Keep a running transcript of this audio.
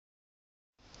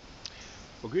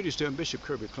Well, greetings to him, Bishop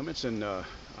Kirby Clements, and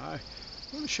I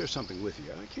want to share something with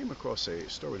you. I came across a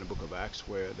story in the book of Acts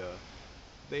where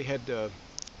they had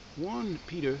warned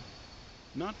Peter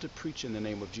not to preach in the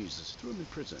name of Jesus, threw him in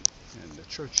prison, and the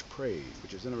church prayed,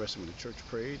 which is interesting when the church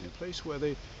prayed in a place where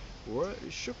they were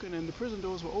shooken and the prison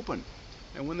doors were open.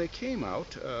 And when they came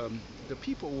out, the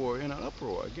people were in an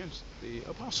uproar against the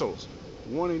apostles,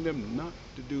 warning them not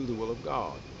to do the will of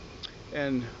God.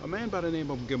 And a man by the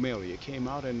name of Gamaliel came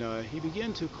out and he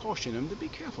began to caution them to be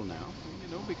careful now,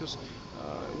 because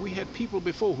we had people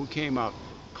before who came out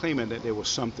claiming that there was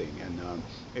something, and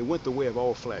it went the way of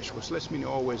all flesh, which lets me know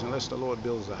always, unless the Lord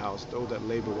builds a house, those that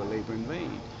labor will labor in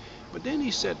vain. But then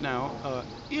he said, now,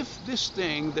 if this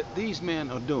thing that these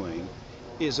men are doing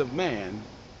is of man,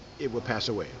 it will pass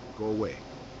away, go away.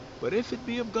 But if it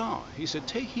be of God, he said,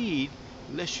 take heed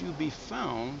lest you be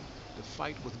found to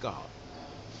fight with God.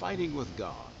 Fighting with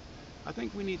God. I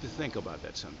think we need to think about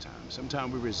that sometimes.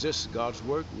 Sometimes we resist God's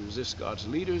work, we resist God's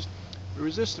leaders, we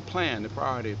resist the plan, the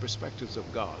priority, the perspectives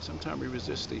of God. Sometimes we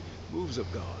resist the moves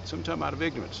of God, sometimes out of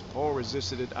ignorance. Paul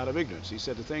resisted it out of ignorance. He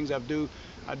said, the things I do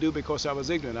because I was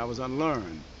ignorant, I was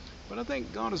unlearned. But I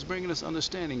think God is bringing us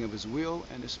understanding of his will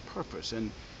and his purpose.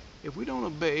 And if we don't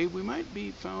obey, we might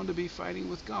be found to be fighting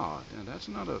with God. And that's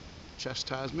not a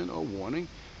chastisement or warning,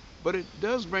 but it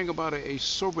does bring about a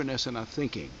soberness in our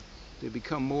thinking to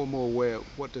become more and more aware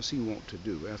of what does he want to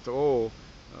do. After all,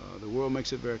 the world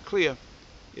makes it very clear.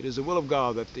 It is the will of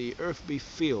God that the earth be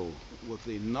filled with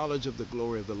the knowledge of the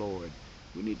glory of the Lord.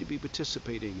 We need to be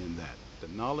participating in that, the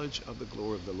knowledge of the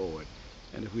glory of the Lord.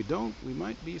 And if we don't, we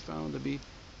might be found to be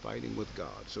fighting with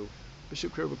God. So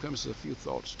Bishop Kirby Clements, a few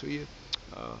thoughts to you.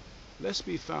 Let's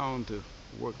be found to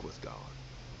work with God,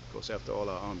 because after all,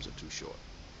 our arms are too short.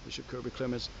 Bishop Kirby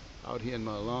Clements out here in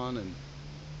my lawn, and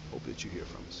hope that you hear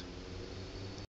from us.